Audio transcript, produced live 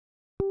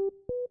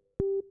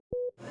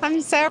I'm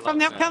Sarah from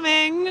The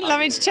Upcoming.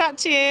 Lovely to chat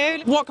to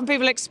you. What can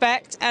people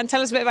expect? And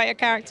tell us a bit about your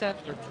character.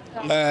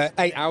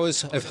 8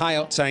 hours of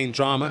high-octane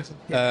drama.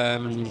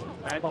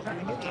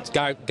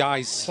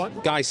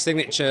 Guy's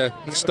signature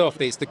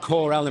stuff. It's the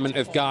core element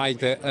of Guy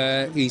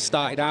that he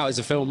started out as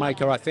a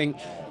filmmaker, I think,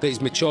 that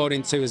he's matured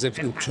into as a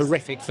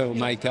terrific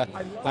filmmaker.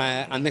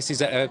 And this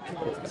is at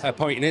a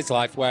point in his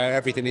life where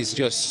everything is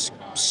just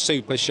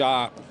super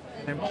sharp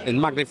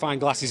and magnifying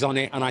glasses on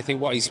it. And I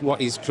think what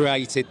he's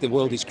created, the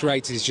world he's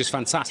created, is just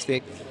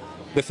fantastic.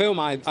 The film,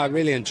 I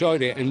really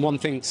enjoyed it, and one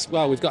thinks,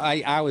 well, we've got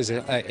 8 hours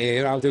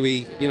here. How do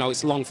we,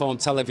 it's long-form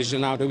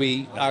television. How do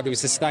we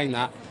sustain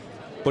that?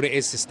 But it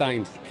is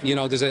sustained.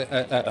 There's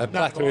a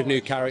plethora of new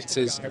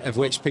characters, of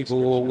which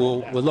people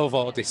will love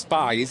or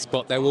despise,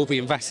 but they will be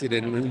invested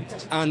in.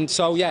 And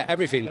so, yeah,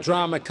 everything: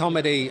 drama,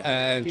 comedy,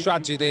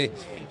 tragedy,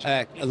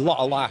 a lot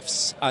of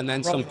laughs, and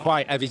then some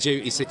quite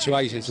heavy-duty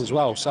situations as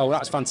well. So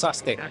that's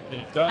fantastic.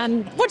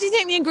 And what do you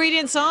think the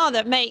ingredients are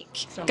that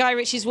make Guy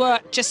Ritchie's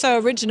work just so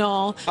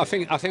original? I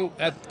think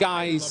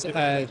Guy's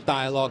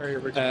dialogue.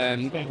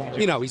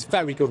 He's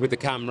very good with the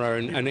camera,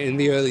 and in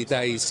the early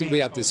days we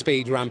had the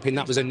speed ramping.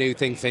 That was a new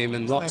thing for him,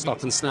 and Lock,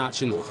 Stock and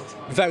Snatch, and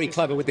very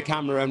clever with the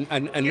camera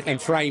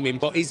and framing.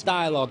 But his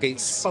dialogue,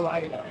 it's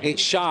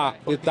sharp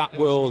with that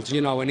world,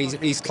 and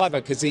he's clever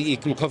because he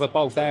can cover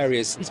both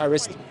areas,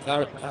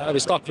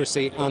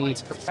 aristocracy and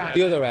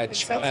the other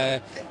edge,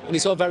 and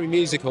it's all very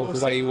musical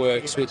the way he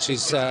works, which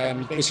is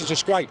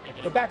just great.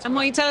 And what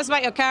can you tell us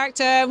about your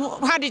character?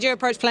 How did you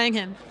approach playing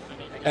him?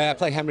 I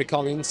play Henry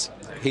Collins.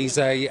 He's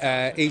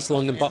a East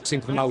London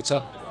boxing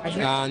promoter,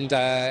 and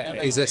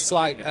he's a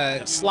slightly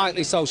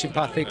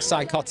sociopathic,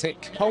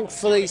 psychotic,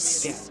 hopefully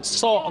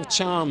sort of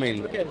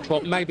charming,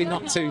 but maybe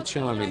not too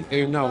charming,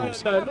 who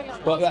knows.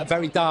 But a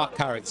very dark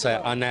character,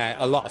 and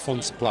a lot of fun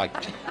to play.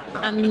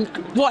 And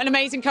what an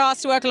amazing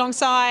cast to work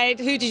alongside.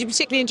 Who did you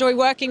particularly enjoy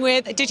working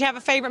with? Did you have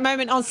a favourite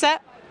moment on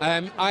set?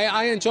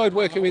 I enjoyed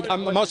working with,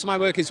 most of my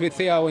work is with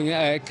Theo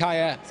and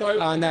Kaya,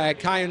 and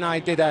Kaya and I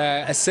did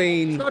a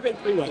scene,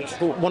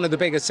 one of the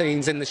bigger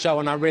scenes in the show,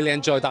 and I really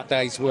enjoyed that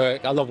day's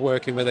work. I love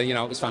working with her,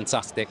 it was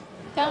fantastic.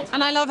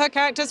 And I love her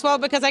character as well,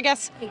 because I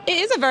guess it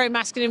is a very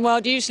masculine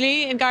world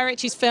usually in Guy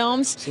Ritchie's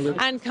films. Absolutely.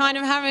 And kind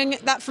of having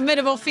that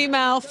formidable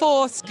female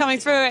force coming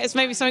through it is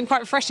maybe something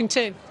quite refreshing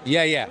too.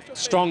 Yeah.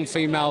 Strong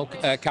female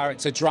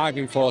character,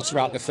 driving force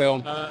throughout the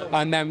film.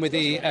 And then with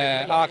the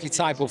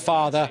archetypal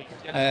father,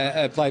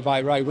 played by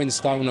Ray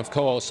Winstone, of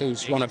course,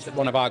 who's one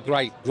of our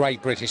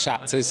great British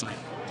actors.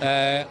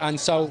 And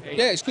so,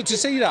 yeah, it's good to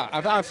see that.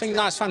 I think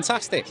that's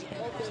fantastic.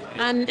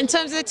 And in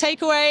terms of the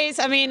takeaways,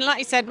 I mean, like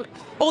you said,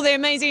 all the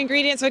amazing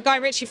ingredients of a Guy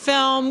Ritchie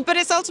film, but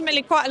it's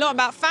ultimately quite a lot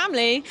about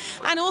family,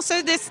 and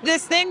also this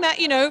thing that,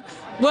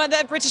 were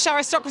the British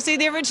aristocracy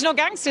the original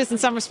gangsters in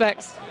some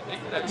respects?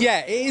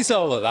 Yeah, it is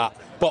all of that,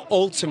 but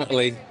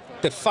ultimately,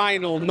 the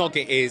final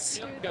nugget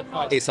is,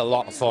 it's a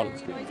lot of fun.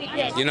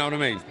 You know what I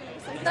mean?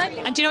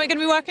 And do you know what you're going to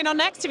be working on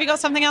next? Have you got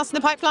something else in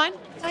the pipeline?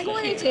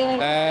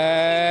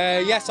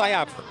 Yes, I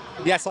have.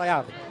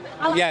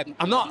 Yeah,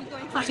 I'm not.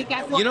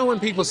 When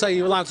people say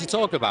you're allowed to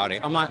talk about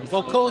it, I'm like,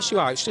 well, of course you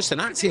are. It's just an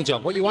acting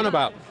job. What are you on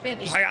about?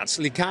 I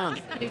actually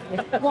can't.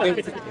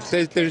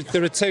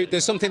 There are two.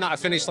 There's something that I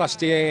finished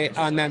last year,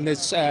 and then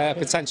there's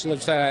potential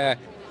of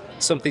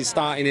something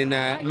starting in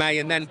May,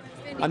 and then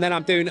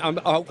I'm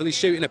hopefully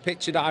shooting a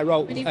picture that I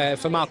wrote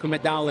for Malcolm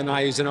McDowell and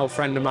I, who's an old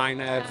friend of mine,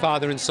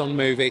 father and son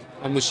movie,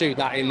 and we'll shoot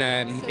that in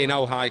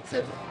Ojai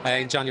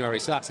in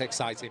January. So that's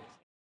exciting.